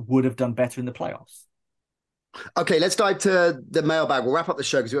would have done better in the playoffs. Okay, let's dive to the mailbag. We'll wrap up the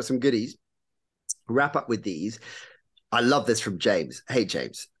show because we've got some goodies. Wrap up with these. I love this from James. Hey,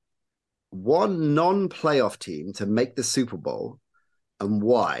 James. One non-playoff team to make the Super Bowl and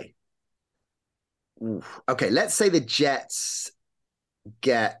why? Oof. Okay, let's say the Jets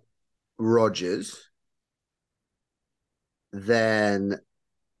get Rodgers. Then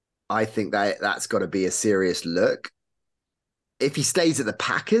I think that's got to be a serious look. If he stays at the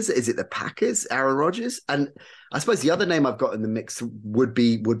Packers, is it the Packers, Aaron Rodgers? And I suppose the other name I've got in the mix would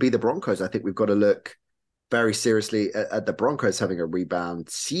be the Broncos. I think we've got to look very seriously at the Broncos having a rebound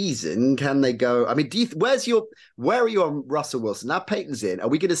season. Can they go? I mean, where are you on Russell Wilson? Now Peyton's in. Are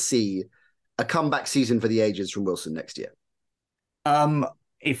we going to see a comeback season for the ages from Wilson next year?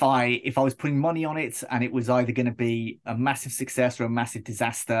 If I was putting money on it and it was either going to be a massive success or a massive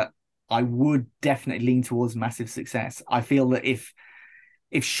disaster, I would definitely lean towards massive success. I feel that if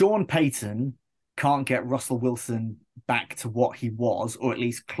Sean Payton can't get Russell Wilson back to what he was, or at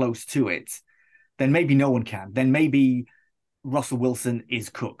least close to it, then maybe no one can. Then maybe Russell Wilson is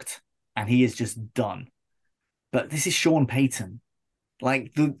cooked and he is just done. But this is Sean Payton.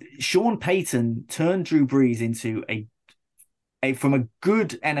 Like Sean Payton turned Drew Brees into from a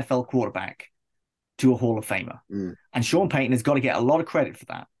good NFL quarterback to a Hall of Famer. And Sean Payton has got to get a lot of credit for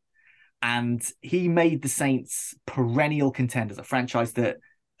that. And he made the Saints perennial contenders, a franchise that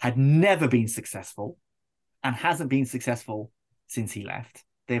had never been successful and hasn't been successful since he left.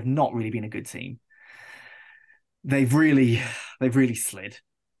 They have not really been a good team. They've really slid.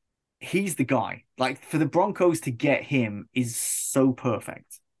 He's the guy. Like, for the Broncos to get him is so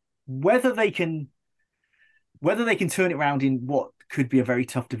perfect. Whether they can turn it around in what could be a very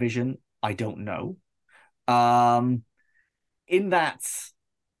tough division, I don't know. In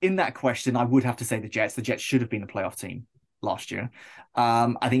that question, I would have to say the Jets. The Jets should have been a playoff team last year.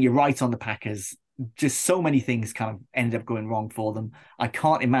 I think you're right on the Packers. Just so many things kind of ended up going wrong for them. I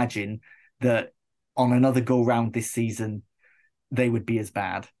can't imagine that on another go-round this season, they would be as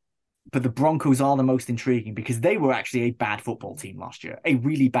bad. But the Broncos are the most intriguing because they were actually a bad football team last year. A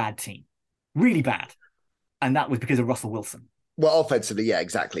really bad team. Really bad. And that was because of Russell Wilson. Well, offensively, yeah,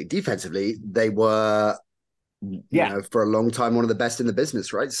 exactly. Defensively, they were... You know, for a long time, one of the best in the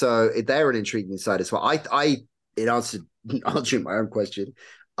business, right? So they're an intriguing side as well. Answering my own question,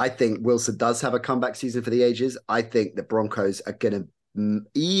 I think Wilson does have a comeback season for the ages. I think the Broncos are going to,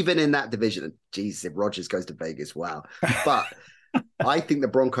 even in that division, geez, if Rodgers goes to Vegas, wow. But I think the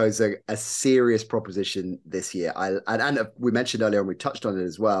Broncos are a serious proposition this year. And we mentioned earlier, and we touched on it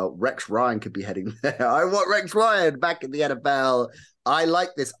as well, Rex Ryan could be heading there. I want Rex Ryan back in the NFL. I like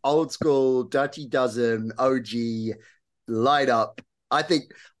this old school, dirty dozen, OG lineup. I think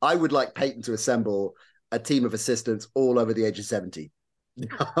I would like Peyton to assemble a team of assistants all over the age of 70.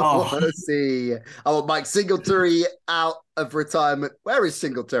 I want Mike Singletary out of retirement. Where is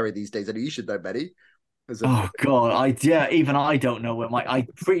Singletary these days? I know you should know, Benny. God, even I don't know where Mike. I'm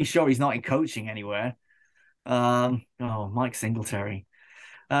pretty sure he's not in coaching anywhere. Mike Singletary.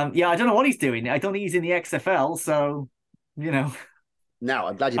 I don't know what he's doing. I don't think he's in the XFL. So, you know. Now,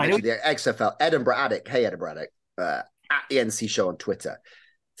 I'm glad you mentioned the XFL. Edinburgh Attic. Hey, Edinburgh Attic. At the NC Show on Twitter.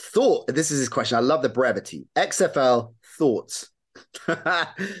 This is his question. I love the brevity. XFL thoughts.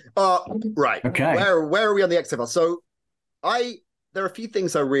 Right. Okay. Where are we on the XFL? So, there are a few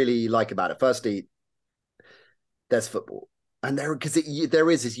things I really like about it. Firstly, there's football. And there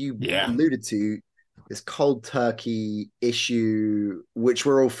is, as you alluded to, this cold turkey issue, which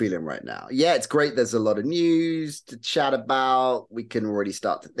we're all feeling right now. Yeah, it's great. There's a lot of news to chat about. We can already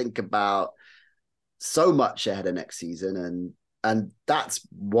start to think about so much ahead of next season. And that's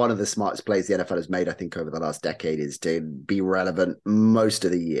one of the smartest plays the NFL has made, I think, over the last decade, is to be relevant most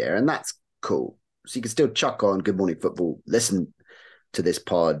of the year. And that's cool. So you can still chuck on Good Morning Football, listen to this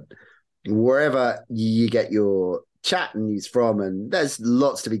pod, wherever you get your chat and news from, and there's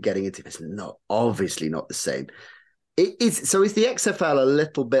lots to be getting into. It's obviously not the same. Is the XFL a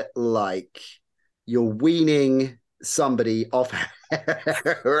little bit like you're weaning somebody off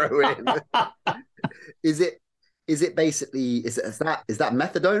heroin? Is it basically is that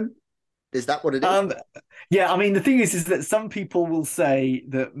methadone? Is that what it is? Yeah, I mean, the thing is that some people will say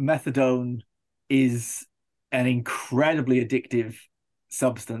that methadone is an incredibly addictive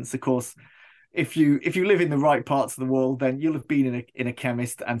substance. Of course, if you live in the right parts of the world, then you'll have been in a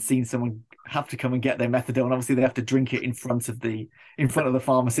chemist and seen someone have to come and get their methadone. Obviously, they have to drink it in front of the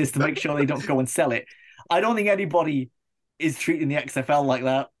pharmacist to make sure they don't go and sell it. I don't think anybody is treating the XFL like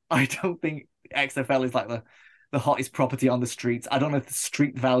that. I don't think XFL is like the hottest property on the streets. I don't know if the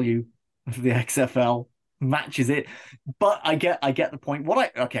street value of the XFL matches it, but I get the point.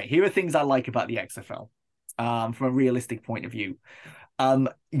 Here are things I like about the XFL. from a realistic point of view.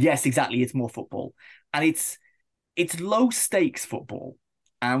 Yes, exactly. It's more football, and it's low stakes football.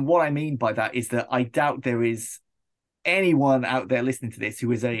 And what I mean by that is that I doubt there is anyone out there listening to this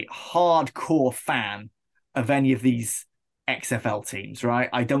who is a hardcore fan of any of these XFL teams, right?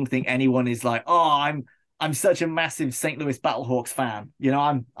 I don't think anyone is like, oh, I'm such a massive St. Louis Battlehawks fan. You know,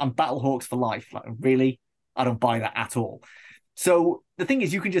 I'm Battlehawks for life. Like, really? I don't buy that at all. So the thing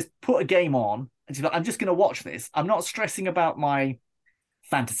is, you can just put a game on and say, I'm just going to watch this. I'm not stressing about my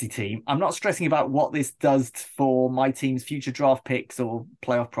fantasy team. I'm not stressing about what this does for my team's future draft picks or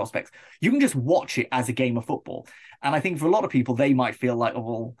playoff prospects. You can just watch it as a game of football. And I think for a lot of people, they might feel like, oh,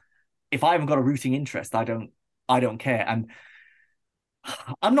 well, if I haven't got a rooting interest, I don't care. And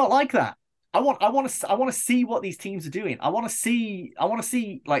I'm not like that. I want to see what these teams are doing. I want to see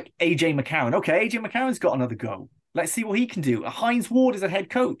like AJ McCarron. Okay, AJ McCarron's got another go. Let's see what he can do. Hines Ward is a head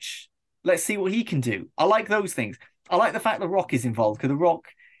coach. Let's see what he can do. I like those things. I like the fact The Rock is involved because The Rock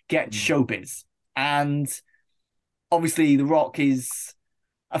gets showbiz. And obviously The Rock is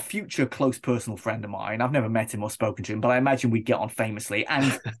a future close personal friend of mine. I've never met him or spoken to him, but I imagine we'd get on famously.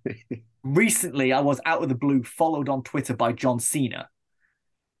 And recently I was out of the blue followed on Twitter by John Cena,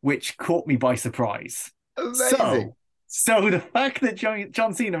 which caught me by surprise. Amazing. So the fact that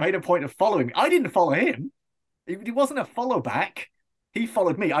John Cena made a point of following me, I didn't follow him. He wasn't a follow back. He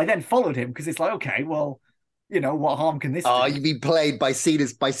followed me. I then followed him because it's like, okay, well, you know, what harm can this do? Oh, you've been played by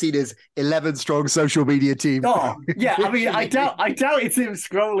Cena's 11-strong social media team. Oh, yeah. I mean, I doubt it's him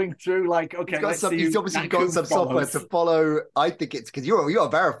scrolling through like, okay, he's obviously got some software to follow. I think it's because you're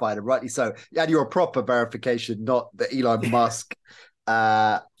verified, and rightly so. And you're a proper verification, not the Elon Musk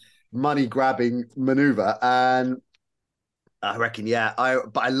money grabbing maneuver. And I reckon, yeah.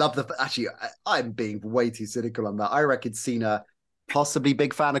 But I love I'm being way too cynical on that. I reckon Cena, possibly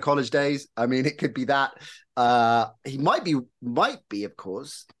big fan of College Days. I mean, it could be that. He might be, of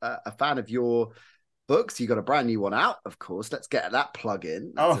course, a fan of your books. You got a brand new one out, of course. Let's get that plug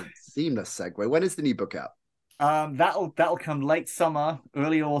in. That's a seamless segue. When is the new book out? That'll come late summer,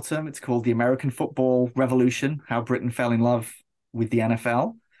 early autumn. It's called The American Football Revolution: How Britain Fell in Love with the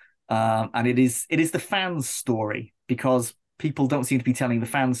NFL. And it is the fans' story, because people don't seem to be telling the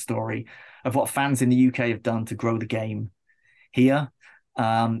fans' story of what fans in the UK have done to grow the game here.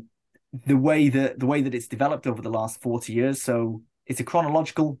 The way that it's developed over the last 40 years. So it's a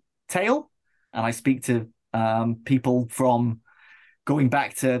chronological tale, and I speak to people from going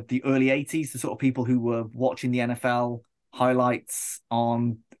back to the early 80s, the sort of people who were watching the NFL highlights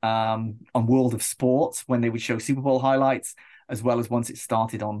on World of Sport when they would show Super Bowl highlights, as well as once it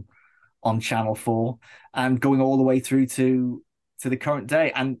started on Channel 4, and going all the way through to the current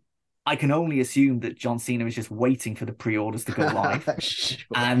day. And I can only assume that John Cena is just waiting for the pre-orders to go live. Sure.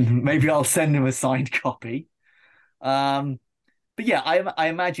 And maybe I'll send him a signed copy. But yeah, I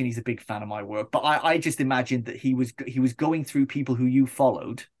imagine he's a big fan of my work. But I just imagined that he was going through people who you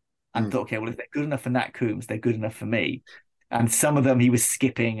followed and thought, okay, well, if they're good enough for Nat Coombs, they're good enough for me. And some of them he was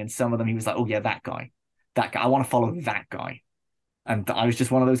skipping, and some of them he was like, oh yeah, that guy. I want to follow that guy. And I was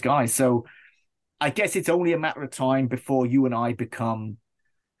just one of those guys. So I guess it's only a matter of time before you and I become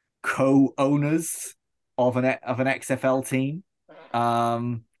co-owners of an XFL team.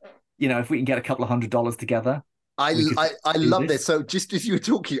 You know, if we can get a couple of $100 together. I love this. So just as you were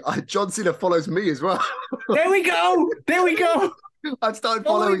talking, John Cena follows me as well. There we go. I've started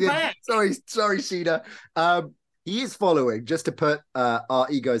following him. Sorry, Cena. He is following, just to put our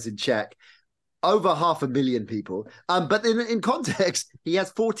egos in check, over 500,000 people. But in context, he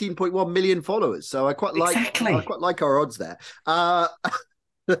has 14.1 million followers. So I quite like our odds there.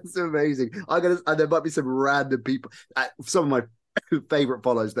 That's amazing. And there might be some random people. Some of my favorite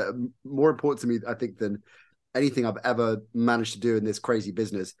follows that are more important to me, I think, than anything I've ever managed to do in this crazy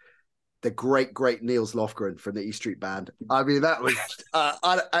business. The great Niels Lofgren from the E Street Band. I mean, that was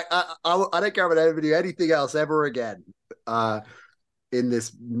I don't care if I ever do anything else ever again in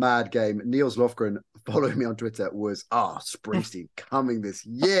this mad game. Niels Lofgren following me on Twitter was Springsteen coming this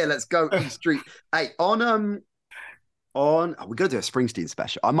year. Let's go E Street. Hey, we're gonna do a Springsteen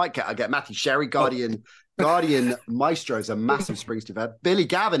special. I get Matthew Sherry, Guardian Maestro's a massive Springsteen fan. Billy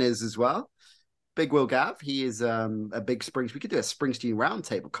Gavin is as well. Big Will Gav, he is a big Springsteen. We could do a Springsteen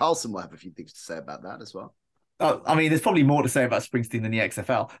roundtable. Carlson will have a few things to say about that as well. I mean, there's probably more to say about Springsteen than the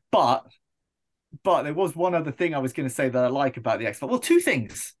XFL, but there was one other thing I was going to say that I like about the XFL. Well, two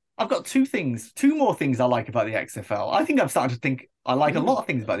things. I've got two more things I like about the XFL. I think I'm starting to think I like a lot of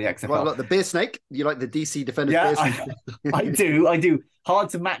things about the XFL. Well, like the beer snake. You like the DC Defenders beer snake? I do. Hard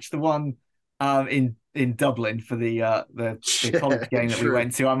to match the one in Dublin for the college game that we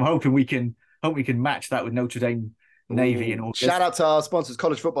went to. I'm hoping we can hope we can match that with Notre Dame Navy in August. Shout out to our sponsors,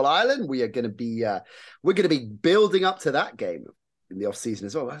 College Football Island. We are going to be building up to that game in the off season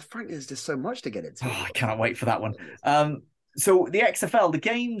as well. Frankly, there's just so much to get into. I cannot wait for that one. So the XFL, the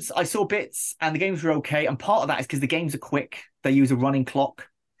games, I saw bits and the games were okay. And part of that is because the games are quick. They use a running clock.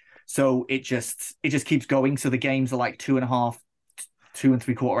 So it just keeps going. So the games are like 2.5, 2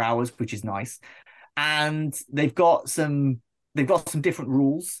 3/4 hours, which is nice. And they've got some different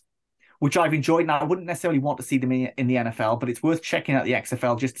rules, which I've enjoyed. Now, I wouldn't necessarily want to see them in the NFL, but it's worth checking out the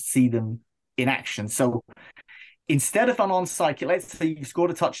XFL just to see them in action. So instead of an onside kick, let's say you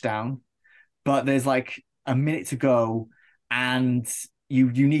scored a touchdown, but there's like a minute to go and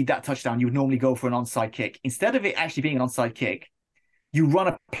you need that touchdown, you would normally go for an onside kick. Instead of it actually being an onside kick, you run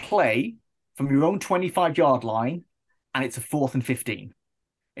a play from your own 25-yard line, and it's a 4th and 15.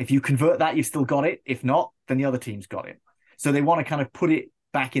 If you convert that, you've still got it. If not, then the other team's got it. So they want to kind of put it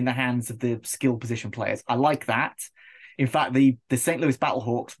back in the hands of the skill position players. I like that. In fact, the St. Louis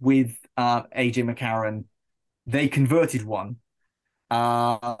Battlehawks with AJ McCarron, they converted one.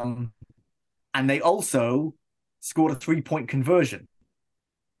 And they also scored a 3-point conversion.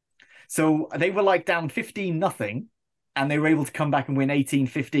 So they were like down 15-0, and they were able to come back and win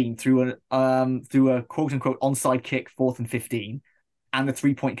 18-15 through a quote unquote onside kick, 4th and 15, and the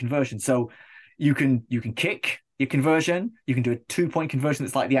 3-point conversion. So you can kick your conversion, you can do a 2-point conversion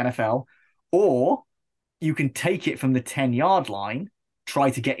that's like the NFL, or you can take it from the 10-yard line, try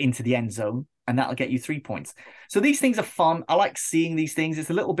to get into the end zone, and that'll get you 3 points. So these things are fun. I like seeing these things. It's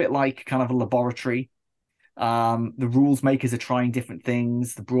a little bit like kind of a laboratory. The rules makers are trying different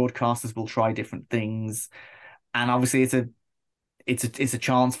things. The broadcasters will try different things. And obviously it's a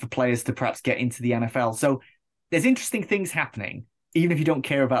chance for players to perhaps get into the NFL. So there's interesting things happening, even if you don't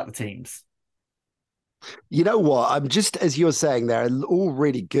care about the teams. You know what? I'm just, as you're saying there, all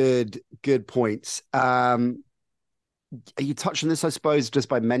really good points. You touched on this, I suppose, just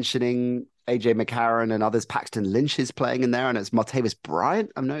by mentioning AJ McCarron and others. Paxton Lynch is playing in there, and it's Martavis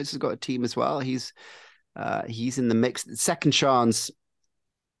Bryant. I've noticed has got a team as well. He's in the mix. Second chance.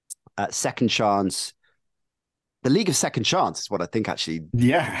 The League of Second Chance is what I think actually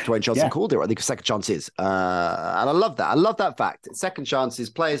Dwayne Johnson called it, or I think Second Chances. And I love that. I love that fact. Second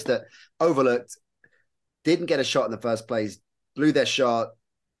chances, players that overlooked, didn't get a shot in the first place, blew their shot,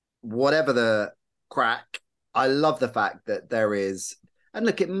 whatever the crack. I love the fact that there is, and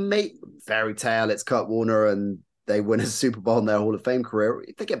look, it may fairy tale, it's Kurt Warner and they win a Super Bowl in their Hall of Fame career.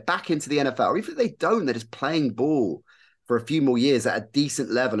 If they get back into the NFL, or even if they don't, they're just playing ball for a few more years at a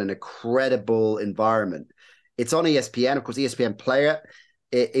decent level in a credible environment. It's on ESPN, of course, ESPN Player.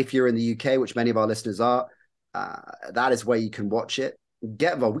 If you're in the UK, which many of our listeners are, that is where you can watch it.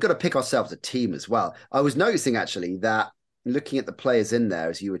 Get involved. We've got to pick ourselves a team as well. I was noticing actually that looking at the players in there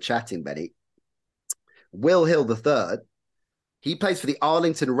as you were chatting, Benny, Will Hill III, he plays for the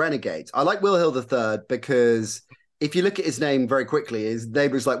Arlington Renegades. I like Will Hill III because if you look at his name very quickly, his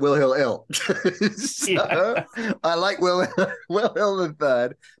name is like Will Hill Ill. I like Will Hill III.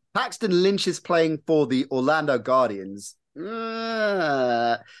 Paxton Lynch is playing for the Orlando Guardians.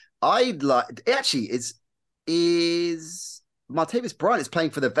 I'd like, actually, is Martavis Bryant is playing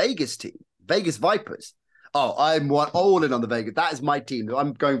for the Vegas team, Vegas Vipers. Oh, I'm all in on the Vegas. That is my team.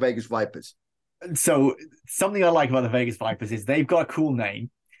 I'm going Vegas Vipers. So something I like about the Vegas Vipers is they've got a cool name.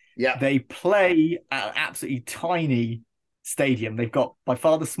 Yeah. They play at an absolutely tiny stadium. They've got by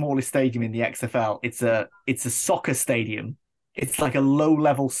far the smallest stadium in the XFL. It's a soccer stadium. It's like a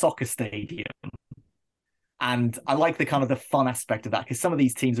low-level soccer stadium. And I like the kind of the fun aspect of that because some of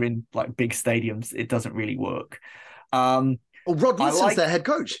these teams are in like big stadiums. It doesn't really work. Rod Wilson's their head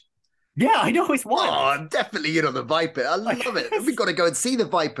coach. Yeah, I know. It's wild. Oh, I'm definitely in on the Vipers. I love it. We've got to go and see the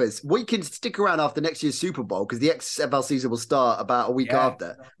Vipers. We can stick around after next year's Super Bowl because the XFL season will start about a week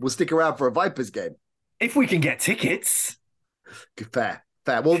after. We'll stick around for a Vipers game. If we can get tickets. Fair.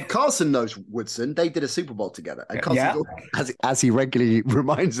 Well, Carson knows Woodson. They did a Super Bowl together. And Carson, as he regularly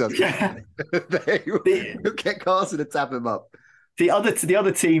reminds us, they'll get Carson to tap him up. The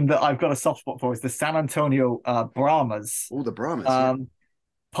other team that I've got a soft spot for is the San Antonio Brahmas. Oh, the Brahmas.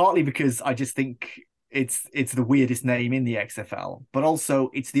 Partly because I just think it's the weirdest name in the XFL, but also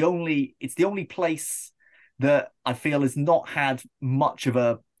it's the only place that I feel has not had much of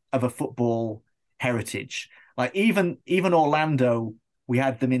a football heritage. Like even Orlando, we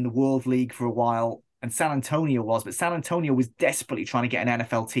had them in the World League for a while, and San Antonio but San Antonio was desperately trying to get an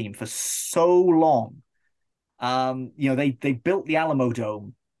NFL team for so long. They built the Alamo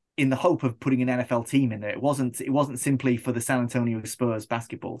Dome in the hope of putting an NFL team in there. It wasn't simply for the San Antonio Spurs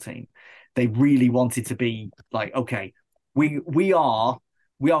basketball team. They really wanted to be like, okay, we are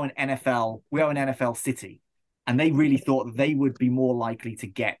we are an NFL city, and they really thought that they would be more likely to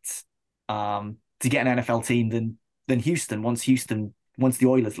get an NFL team than Houston. Once the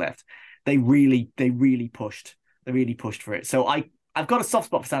Oilers left, they really pushed for it. So I've got a soft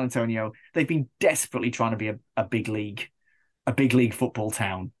spot for San Antonio. They've been desperately trying to be a big league football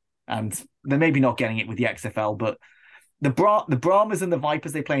town, and they're maybe not getting it with the XFL, but the Brahmas and the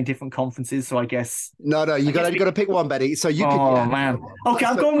Vipers, they play in different conferences, so I guess you got to pick one, Betty. So you man. Okay,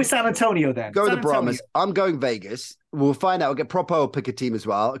 I'm going with San Antonio then. Go with the Brahmas. I'm going Vegas. We'll find out. We'll get Propo will pick a team as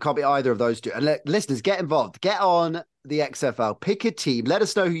well. It can't be either of those two. And listeners, get involved. Get on the XFL. Pick a team. Let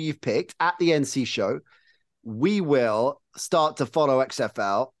us know who you've picked at the NC show. We will start to follow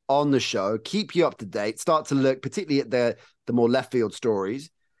XFL on the show, keep you up to date, start to look particularly at the more left field stories.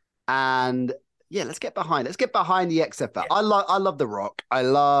 And yeah, let's get behind the XFL. Yeah. I love The Rock. I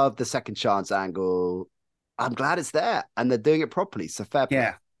love the second chance angle. I'm glad it's there and they're doing it properly. So fair play.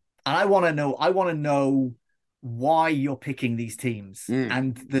 Yeah. And I want to know why you're picking these teams.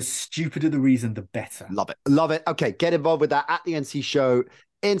 And the stupider the reason, the better. Love it. Okay, get involved with that at the NC show,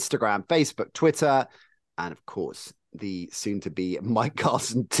 Instagram, Facebook, Twitter, and of course, the soon-to-be Mike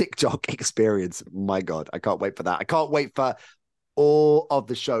Carson TikTok experience. My God, I can't wait for that. I can't wait for all of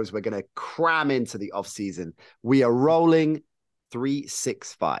the shows we're going to cram into the off-season. We are rolling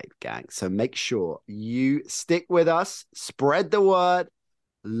 365, gang. So make sure you stick with us, spread the word,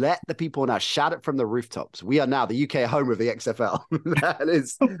 let the people know, shout it from the rooftops. We are now the UK home of the XFL. That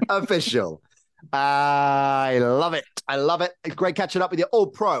is official. I love it. It's great catching up with you. All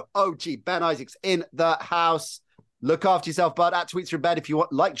pro OG Ben Isaacs in the house. Look after yourself, bud. At Tweets from Ben. If you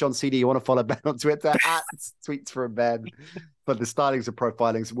want, like John CD, you want to follow Ben on Twitter at Tweets from Ben. For the stylings and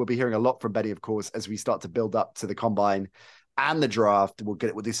profilings, we'll be hearing a lot from Benny, of course, as we start to build up to the combine and the draft. We'll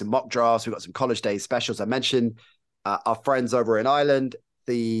do some mock drafts. We've got some college day specials. I mentioned our friends over in Ireland,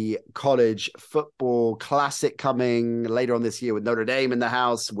 the college football classic coming later on this year with Notre Dame in the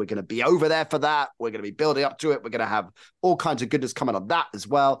house. We're going to be over there for that. We're going to be building up to it. We're going to have all kinds of goodness coming on that as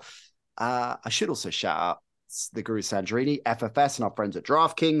well. I should also shout out the Guru Sandrini, FFS, and our friends at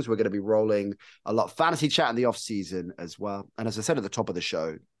DraftKings. We're going to be rolling a lot of fantasy chat in the off season as well. And as I said at the top of the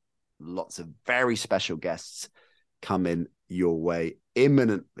show, lots of very special guests coming your way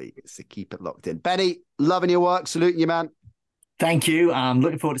imminently. So keep it locked in. Benny, loving your work. Saluting you, man. Thank you. I'm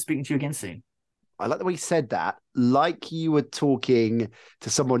looking forward to speaking to you again soon. I like the way you said that, like you were talking to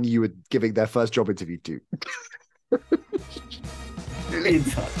someone you were giving their first job interview to. In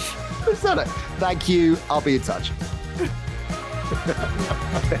touch. Thank you. I'll be in touch.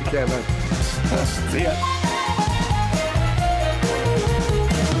 Take care, man. See ya.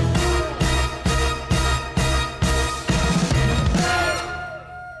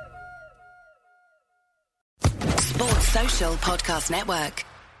 Sports Social Podcast Network.